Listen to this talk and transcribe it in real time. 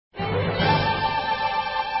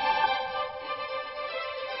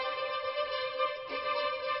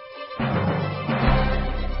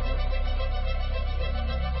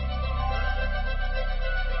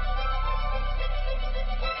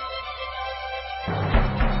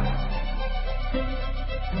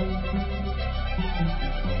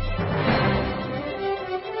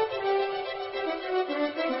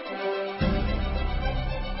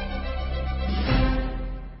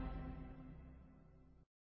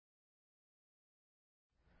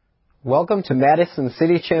Welcome to Madison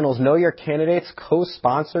City Channel's Know Your Candidates,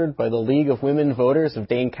 co-sponsored by the League of Women Voters of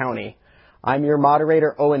Dane County. I'm your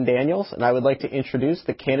moderator, Owen Daniels, and I would like to introduce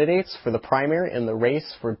the candidates for the primary in the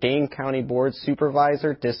race for Dane County Board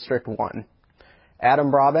Supervisor District 1. Adam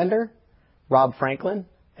Brabender, Rob Franklin,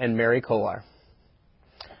 and Mary Kolar.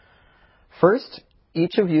 First,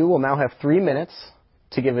 each of you will now have 3 minutes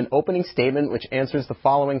to give an opening statement which answers the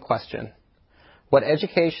following question. What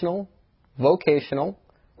educational, vocational,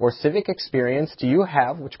 or civic experience do you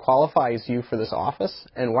have which qualifies you for this office,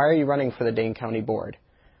 and why are you running for the Dane County Board?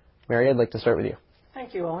 Mary, I'd like to start with you.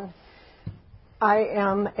 Thank you, Owen. I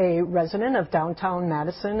am a resident of downtown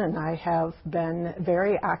Madison, and I have been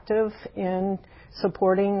very active in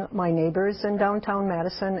supporting my neighbors in downtown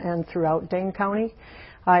Madison and throughout Dane County.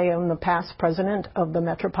 I am the past president of the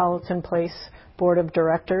Metropolitan Place Board of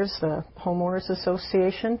Directors, the Homeowners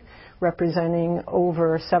Association, representing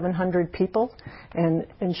over 700 people and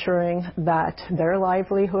ensuring that their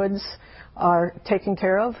livelihoods are taken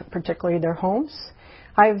care of, particularly their homes.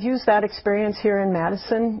 I've used that experience here in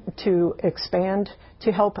Madison to expand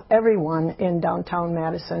to help everyone in downtown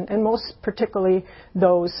Madison, and most particularly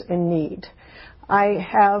those in need. I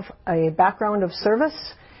have a background of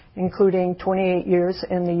service, including 28 years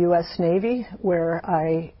in the U.S. Navy, where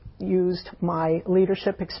I used my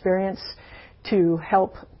leadership experience to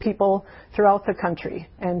help people throughout the country,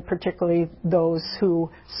 and particularly those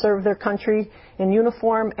who serve their country in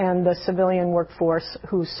uniform and the civilian workforce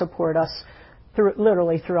who support us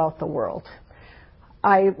literally throughout the world.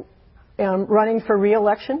 I am running for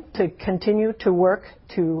re-election to continue to work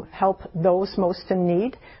to help those most in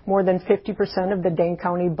need. More than 50% of the Dane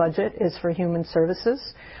County budget is for human services.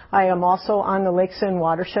 I am also on the Lakes and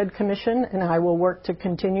Watershed Commission, and I will work to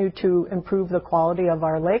continue to improve the quality of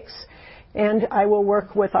our lakes. And I will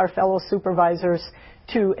work with our fellow supervisors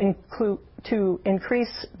to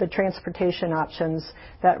increase the transportation options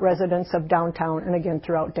that residents of downtown and again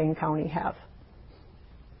throughout Dane County have.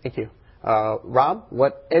 Thank you. Rob,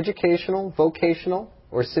 what educational, vocational,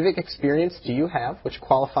 or civic experience do you have which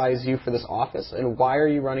qualifies you for this office, and why are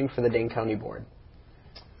you running for the Dane County Board?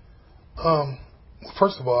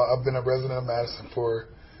 First of all, I've been a resident of Madison for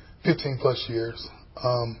 15 plus years.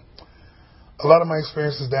 A lot of my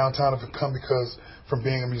experiences downtown have come from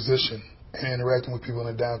being a musician and interacting with people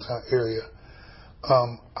in the downtown area.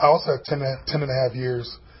 I also have 10 and a half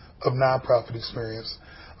years of nonprofit experience.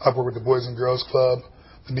 I've worked with the Boys and Girls Club,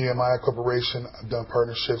 the Nehemiah Corporation. I've done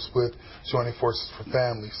partnerships with Joining Forces for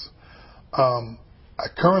Families. I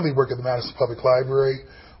currently work at the Madison Public Library,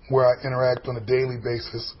 where I interact on a daily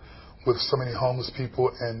basis with so many homeless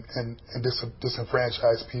people and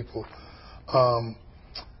disenfranchised people.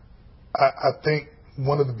 I think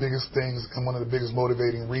one of the biggest things and one of the biggest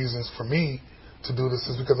motivating reasons for me to do this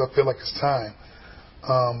is because I feel like it's time.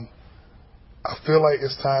 I feel like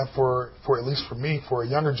it's time for at least for me, for a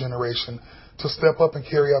younger generation, to step up and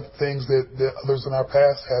carry out the things that others in our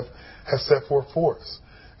past have set forth for us.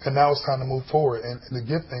 And now it's time to move forward and to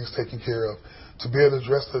get things taken care of, to be able to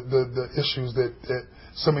address the issues that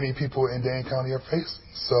so many people in Dane County are facing.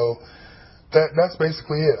 So that's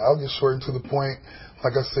basically it. I'll get short and to the point.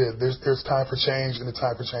 Like I said, there's time for change, and the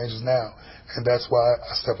time for change is now. And that's why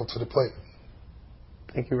I step up to the plate.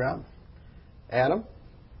 Thank you, Rob. Adam,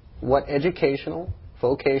 what educational,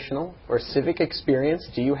 vocational, or civic experience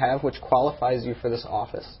do you have which qualifies you for this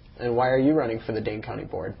office, and why are you running for the Dane County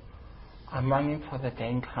Board? I'm running for the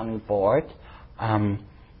Dane County Board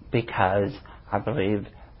because I believe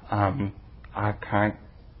our current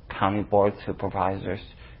county board supervisors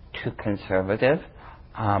too conservative.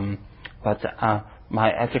 But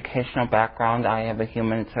my educational background, I have a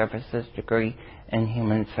human services degree in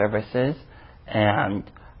human services, and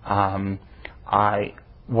I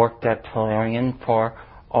worked at Tellurian for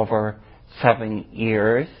over 7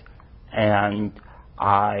 years, and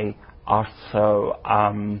I also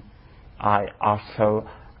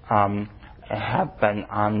have been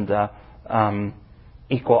on the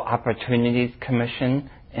Equal Opportunities Commission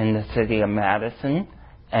in the city of Madison,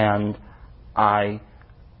 and I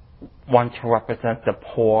want to represent the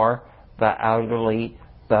poor, the elderly,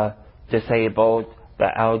 the disabled, the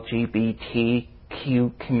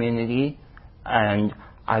LGBTQ community, and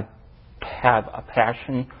I have a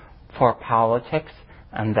passion for politics,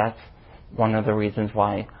 and that's one of the reasons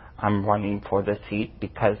why I'm running for the seat,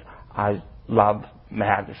 because I love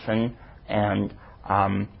Madison, and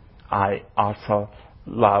I also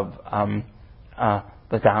love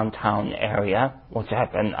the downtown area, which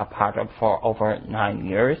I've been a part of for over 9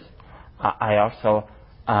 years. I also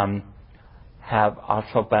have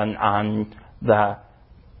also been on the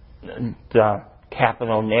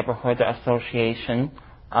Capital Neighborhood Association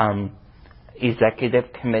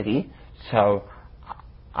executive committee, so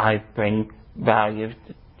I bring value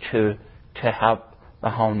to help the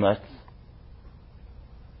homeless.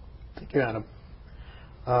 Thank you, Adam.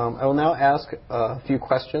 I will now ask a few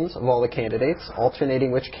questions of all the candidates,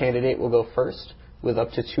 alternating which candidate will go first, with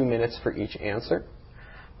up to 2 minutes for each answer.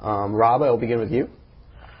 Rob, I will begin with you.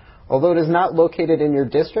 Although it is not located in your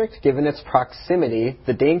district, given its proximity,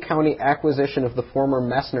 the Dane County acquisition of the former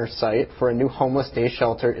Messner site for a new homeless day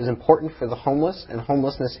shelter is important for the homeless and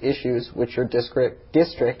homelessness issues which your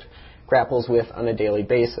district grapples with on a daily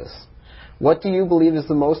basis. What do you believe is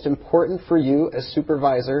the most important for you as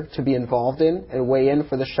supervisor to be involved in and weigh in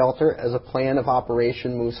for the shelter as a plan of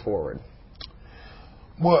operation moves forward?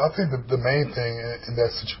 Well, I think the main thing in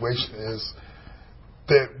that situation is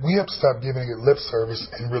that we have to stop giving it lip service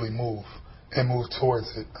and really move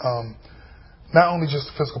towards it. Not only just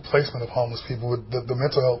the physical placement of homeless people, but the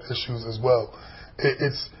mental health issues as well.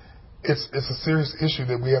 It's a serious issue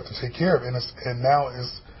that we have to take care of, and now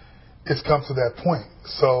it's come to that point.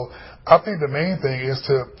 So I think the main thing is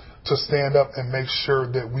to stand up and make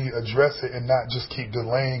sure that we address it and not just keep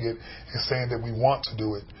delaying it and saying that we want to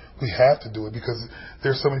do it. We have to do it because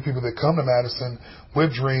there's so many people that come to Madison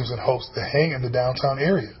with dreams and hopes to hang in the downtown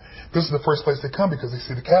area. This is the first place they come because they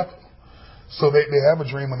see the Capitol. So they have a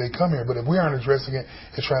dream when they come here. But if we aren't addressing it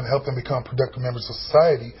and trying to help them become productive members of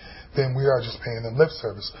society, then we are just paying them lip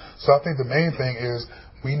service. So I think the main thing is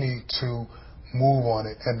we need to move on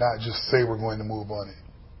it and not just say we're going to move on it.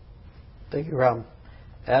 Thank you, Rob.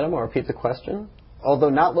 Adam, I'll repeat the question.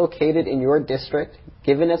 Although not located in your district,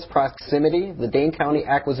 given its proximity, the Dane County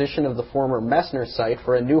acquisition of the former Messner site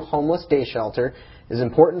for a new homeless day shelter is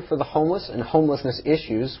important for the homeless and homelessness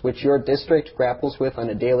issues which your district grapples with on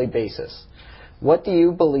a daily basis. What do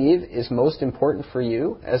you believe is most important for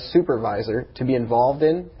you as supervisor to be involved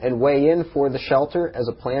in and weigh in for the shelter as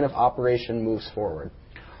a plan of operation moves forward?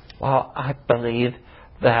 Well, I believe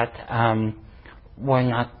that I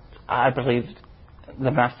believe the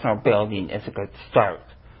Messner building is a good start,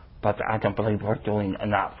 but I don't believe we're doing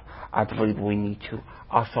enough. I believe we need to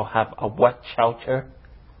also have a wet shelter,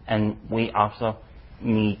 and we also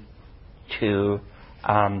need to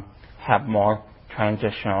have more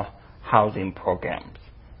transitional housing programs.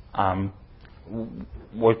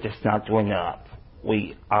 We're just not doing enough.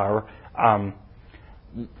 We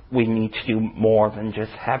need to do more than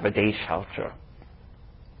just have a day shelter.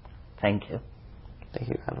 Thank you. Thank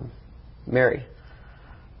you, Adam. Mary.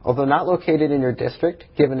 Although not located in your district,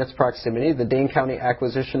 given its proximity, the Dane County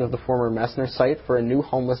acquisition of the former Messner site for a new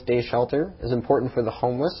homeless day shelter is important for the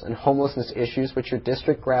homeless and homelessness issues which your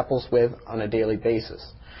district grapples with on a daily basis.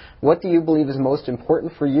 What do you believe is most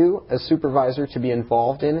important for you as supervisor to be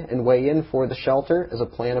involved in and weigh in for the shelter as a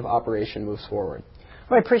plan of operation moves forward?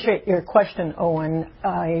 Well, I appreciate your question, Owen.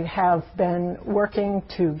 I have been working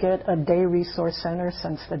to get a day resource center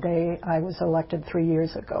since the day I was elected 3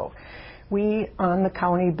 years ago. We, on the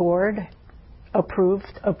county board,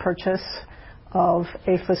 approved a purchase of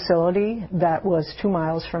a facility that was 2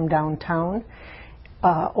 miles from downtown.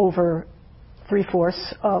 Over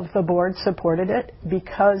 3/4 of the board supported it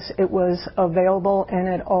because it was available and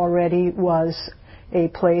it already was a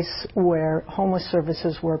place where homeless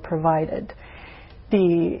services were provided.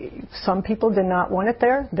 Some people did not want it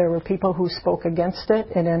there. There were people who spoke against it.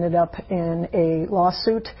 It ended up in a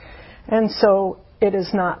lawsuit. And so it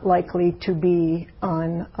is not likely to be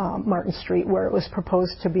on Martin Street where it was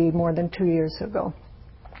proposed to be more than 2 years ago.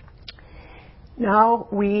 Now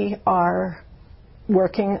we are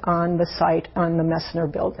working on the site on the Messner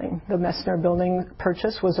building. The Messner building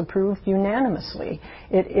purchase was approved unanimously.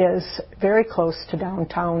 It is very close to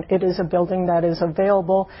downtown. It is a building that is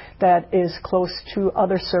available, that is close to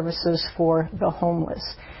other services for the homeless.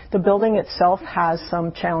 The building itself has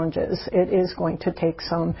some challenges. It is going to take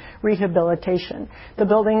some rehabilitation. The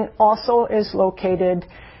building also is located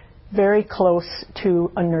very close to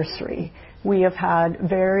a nursery. We have had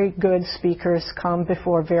very good speakers come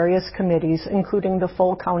before various committees, including the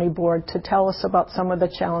full county board, to tell us about some of the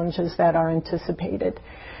challenges that are anticipated.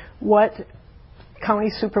 What county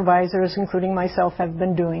supervisors, including myself, have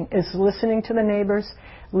been doing is listening to the neighbors,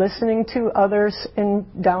 listening to others in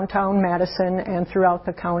downtown Madison and throughout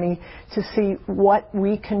the county to see what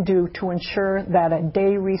we can do to ensure that a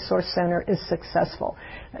day resource center is successful,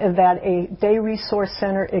 that a day resource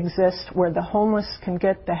center exists where the homeless can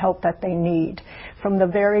get the help that they need, from the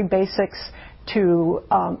very basics to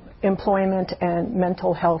employment and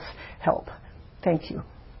mental health help. Thank you.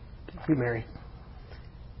 Thank you, Mary.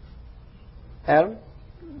 Adam,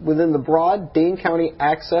 within the broad Dane County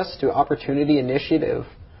Access to Opportunity Initiative,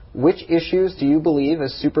 Which issues do you believe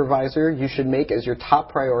as supervisor you should make as your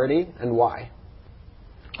top priority and why?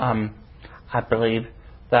 I believe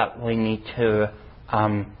that we need to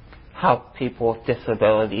help people with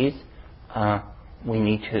disabilities. We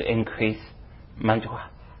need to increase mental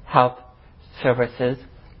health services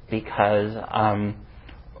because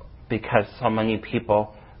so many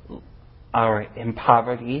people are in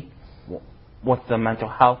poverty with the mental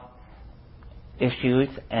health issues,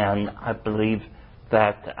 and I believe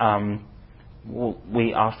that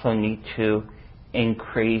we also need to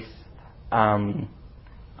increase. I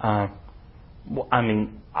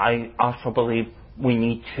also believe we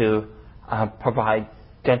need to provide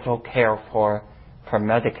dental care for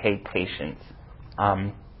Medicaid patients.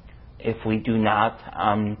 If we do not,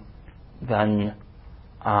 then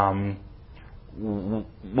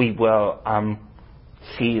we will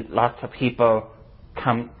see lots of people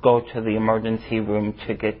go to the emergency room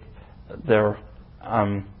to get their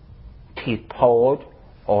teeth pulled,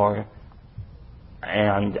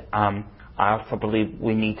 and I also believe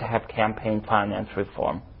we need to have campaign finance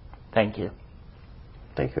reform. Thank you.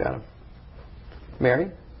 Thank you, Adam.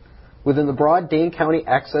 Mary? Within the broad Dane County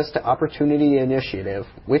Access to Opportunity Initiative,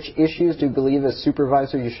 which issues do you believe as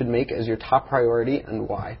supervisor you should make as your top priority and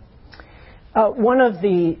why? One of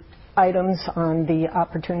the items on the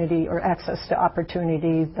opportunity or access to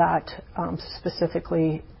opportunity that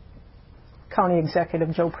specifically County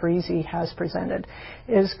Executive Joe Parisi has presented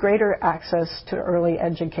is greater access to early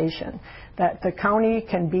education, that the county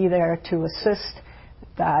can be there to assist,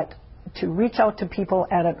 that to reach out to people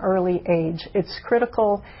at an early age. It's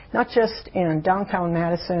critical, not just in downtown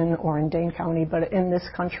Madison or in Dane County, but in this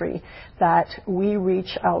country, that we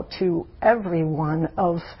reach out to everyone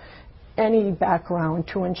of any background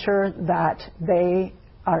to ensure that they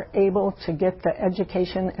are able to get the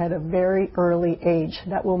education at a very early age.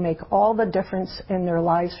 That will make all the difference in their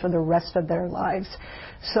lives for the rest of their lives.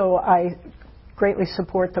 So I greatly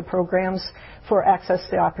support the programs for access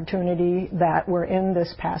to opportunity that were in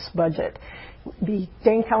this past budget. The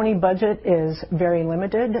Dane County budget is very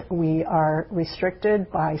limited. We are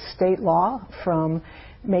restricted by state law from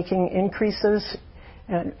making increases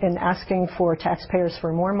and asking for taxpayers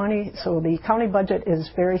for more money. So the county budget is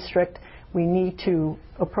very strict. We need to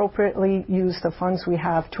appropriately use the funds we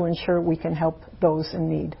have to ensure we can help those in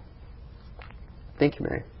need. Thank you,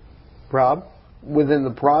 Mary. Rob, within the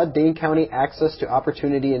broad Dane County Access to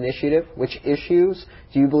Opportunity Initiative, which issues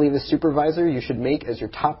do you believe as supervisor you should make as your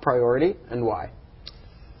top priority and why?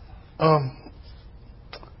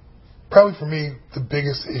 Probably for me, the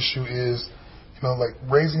biggest issue is, like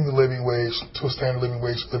raising the living wage to a standard living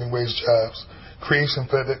wage jobs,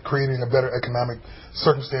 creating a better economic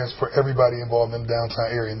circumstance for everybody involved in the downtown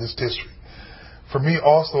area in this district. For me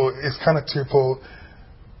also, it's kind of twofold.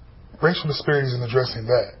 Racial disparities in addressing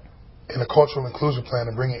that, and a cultural inclusion plan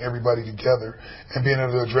and bringing everybody together and being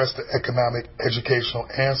able to address the economic, educational,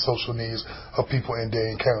 and social needs of people in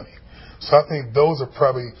Dane County. So I think those are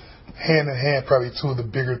probably hand in hand, probably two of the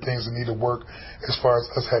bigger things that need to work as far as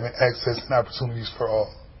us having access and opportunities for all.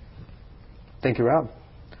 Thank you, Rob.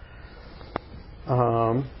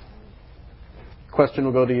 Question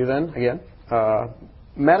will go to you then again.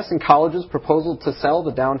 Madison College's proposal to sell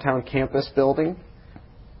the downtown campus building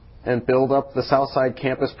and build up the Southside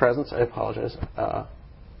campus presence. I apologize.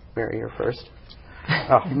 Mary, you're first.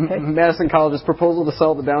 Madison College's proposal to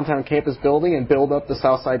sell the downtown campus building and build up the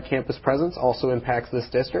Southside campus presence also impacts this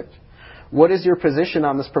district. What is your position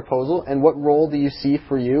on this proposal, and what role do you see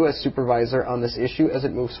for you as supervisor on this issue as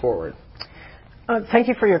it moves forward? Thank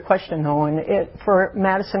you for your question, Owen. For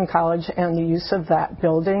Madison College and the use of that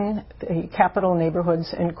building, the Capital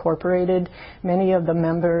Neighborhoods Incorporated, many of the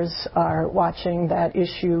members are watching that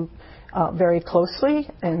issue very closely,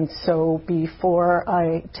 and so before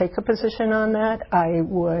I take a position on that, I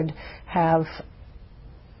would have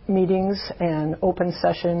meetings and open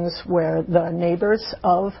sessions where the neighbors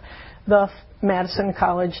of the Madison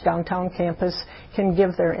College downtown campus can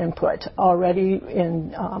give their input. Already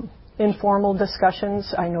in informal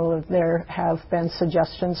discussions, I know that there have been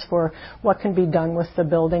suggestions for what can be done with the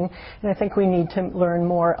building, and I think we need to learn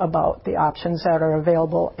more about the options that are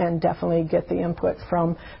available and definitely get the input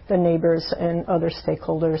from the neighbors and other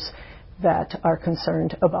stakeholders that are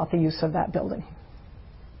concerned about the use of that building.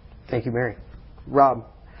 Thank you, Mary. Rob,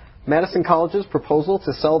 Madison College's proposal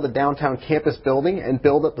to sell the downtown campus building and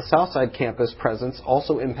build up the Southside campus presence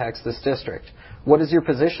also impacts this district. What is your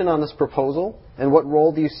position on this proposal, and what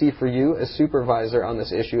role do you see for you as supervisor on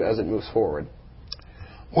this issue as it moves forward?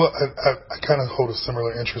 Well, I kind of hold a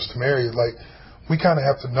similar interest to Mary. Like, we kind of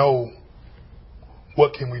have to know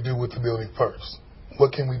what can we do with the building first.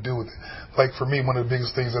 what can we do with it? Like for me, one of the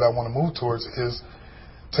biggest things that I want to move towards is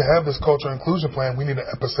to have this cultural inclusion plan. We need an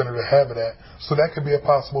epicenter to have it at, so that could be a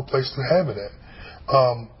possible place to have it at.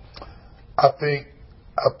 I think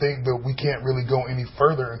that we can't really go any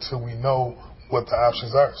further until we know what the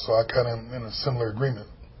options are. So I kind of am in a similar agreement.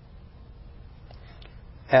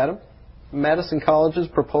 Adam, Madison College's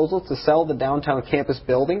proposal to sell the downtown campus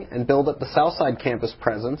building and build up the Southside campus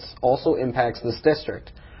presence also impacts this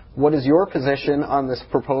district. What is your position on this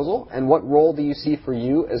proposal, and what role do you see for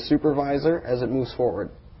you as supervisor as it moves forward?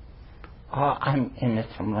 I'm in a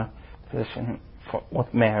similar position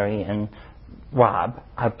with Mary and Rob.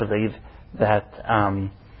 I believe that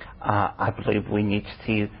we need to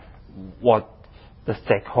see what the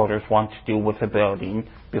stakeholders want to do with the building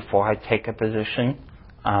before I take a position,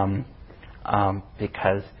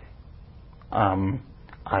 because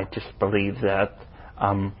I just believe that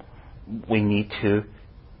we need to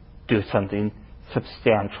do something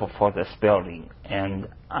substantial for this building, and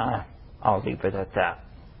I'll leave it at that.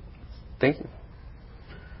 Thank you.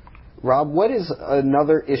 Rob, what is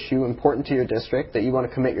another issue important to your district that you want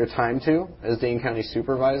to commit your time to as Dane County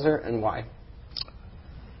Supervisor, and why?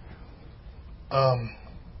 I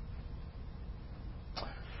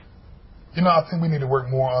think we need to work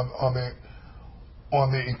more on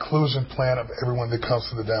the inclusion plan of everyone that comes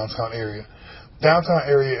to the downtown area. Downtown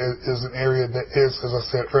area is an area that is, as I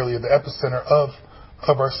said earlier, the epicenter of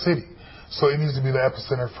our city. So it needs to be the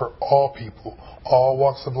epicenter for all people, all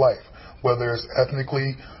walks of life, whether it's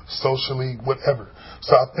ethnically, socially, whatever.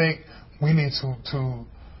 So I think we need to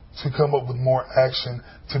come up with more action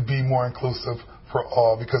to be more inclusive for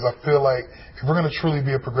all, because I feel like if we're going to truly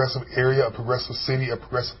be a progressive area, a progressive city, a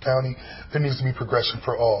progressive county, there needs to be progression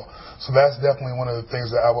for all. So that's definitely one of the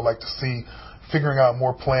things that I would like to see, figuring out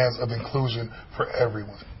more plans of inclusion for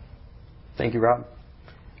everyone. Thank you, Rob.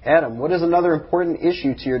 Adam, what is another important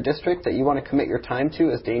issue to your district that you want to commit your time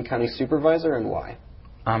to as Dane County Supervisor, and why?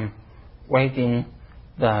 Raising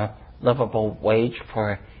the livable wage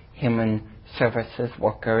for human services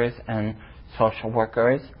workers and social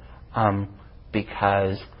workers,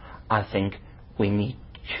 because I think we need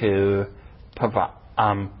to provide,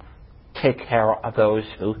 take care of those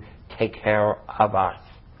who take care of us.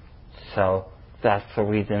 So that's the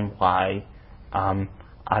reason why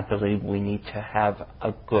I believe we need to have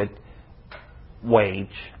a good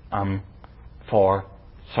wage for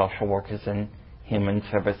social workers and human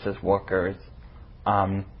services workers.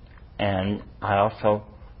 And I also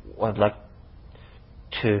would like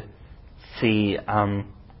to see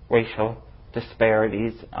racial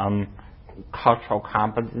disparities, cultural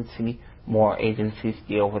competency, more agencies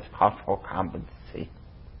deal with cultural competency.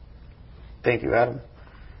 Thank you, Adam.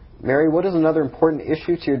 Mary, what is another important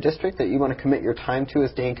issue to your district that you want to commit your time to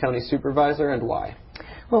as Dane County Supervisor, and why?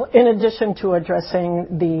 Well, in addition to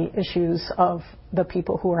addressing the issues of the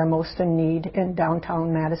people who are most in need in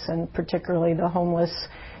downtown Madison, particularly the homeless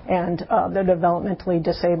and the developmentally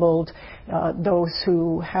disabled, those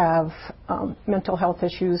who have mental health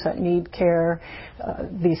issues that need care,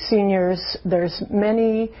 the seniors, there's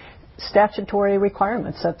many statutory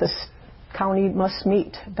requirements that this county must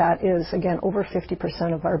meet. That is, again, over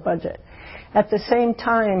 50% of our budget. At the same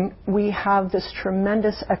time, we have this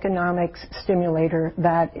tremendous economic stimulator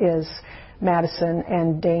that is Madison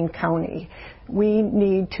and Dane County. We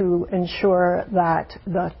need to ensure that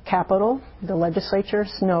the Capitol, the legislatures,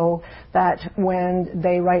 know that when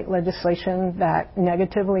they write legislation that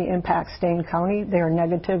negatively impacts Dane County, they are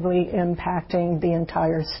negatively impacting the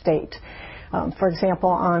entire state. For example,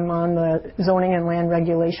 I'm on the Zoning and Land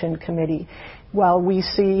Regulation Committee. While we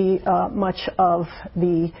see much of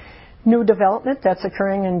the new development that's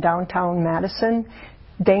occurring in downtown Madison,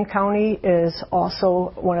 Dane County is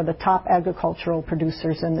also one of the top agricultural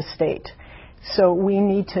producers in the state. So we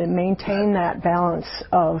need to maintain that balance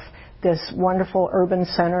of this wonderful urban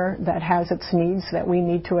center that has its needs that we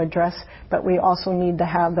need to address, but we also need to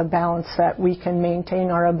have the balance that we can maintain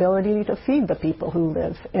our ability to feed the people who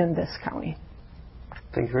live in this county.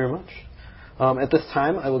 Thank you very much. At this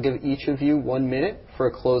time, I will give each of you 1 minute for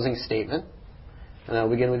a closing statement. And I'll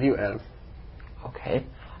begin with you, Adam. Okay.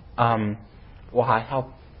 Well, I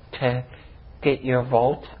hope to get your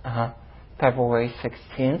vote February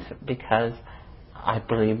 16th, because I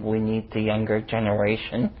believe we need the younger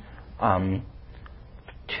generation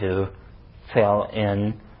to fill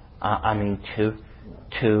in, to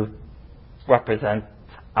represent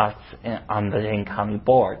us on the Dane County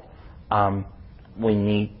Board. We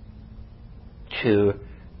need to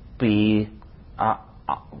be,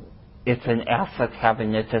 it's an asset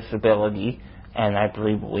having a disability, and I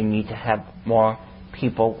believe we need to have more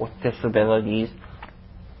people with disabilities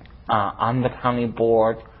on the county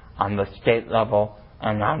board, on the state level,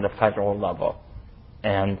 and on the federal level.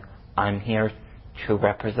 And I'm here to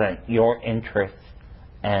represent your interests,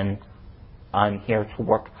 and I'm here to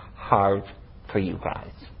work hard for you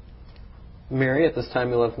guys. Mary, at this time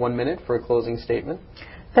you'll have 1 minute for a closing statement.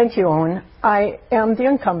 Thank you, Owen. I am the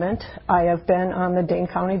incumbent. I have been on the Dane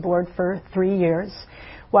County Board for 3 years.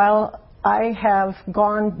 While I have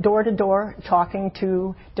gone door to door talking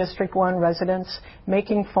to District 1 residents,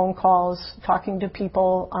 making phone calls, talking to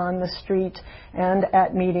people on the street and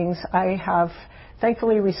at meetings, I have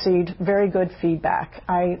thankfully received very good feedback.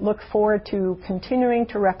 I look forward to continuing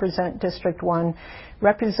to represent District 1,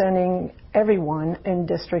 representing everyone in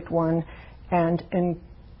District 1, and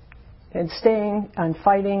staying and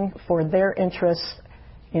fighting for their interests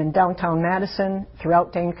in downtown Madison,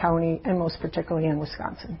 throughout Dane County, and most particularly in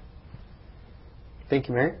Wisconsin. Thank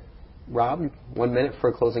you, Mary. Rob, 1 minute for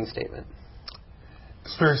a closing statement.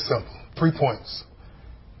 It's very simple. 3 points.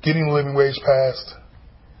 Getting the living wage passed,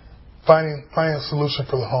 finding a solution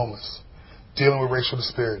for the homeless, dealing with racial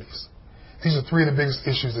disparities. These are 3 of the biggest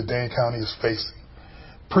issues that Dane County is facing.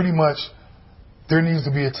 Pretty much, there needs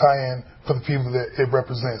to be a tie-in for the people that it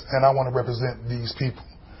represents, and I want to represent these people.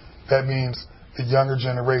 That means the younger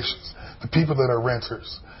generations, the people that are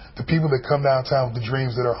renters, the people that come downtown with the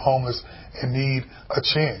dreams that are homeless and need a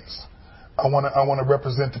chance. I want to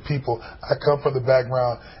represent the people. I come from the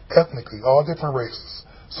background ethnically, all different races.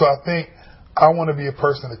 So I think I want to be a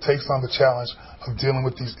person that takes on the challenge of dealing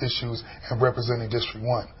with these issues and representing District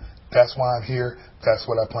 1. That's why I'm here. That's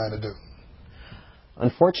what I plan to do.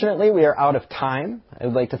 Unfortunately, we are out of time. I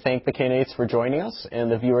would like to thank the candidates for joining us and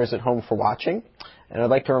the viewers at home for watching. And I'd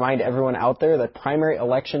like to remind everyone out there that primary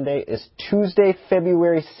election day is Tuesday,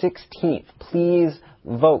 February 16th. Please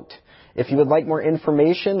vote. If you would like more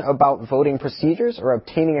information about voting procedures or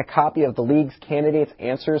obtaining a copy of the League's Candidates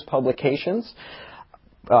Answers publications,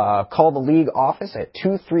 call the League office at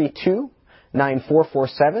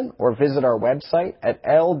 232-9447 or visit our website at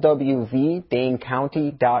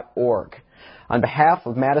lwvdanecounty.org. On behalf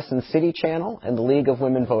of Madison City Channel and the League of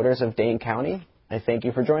Women Voters of Dane County, I thank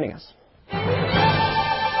you for joining us.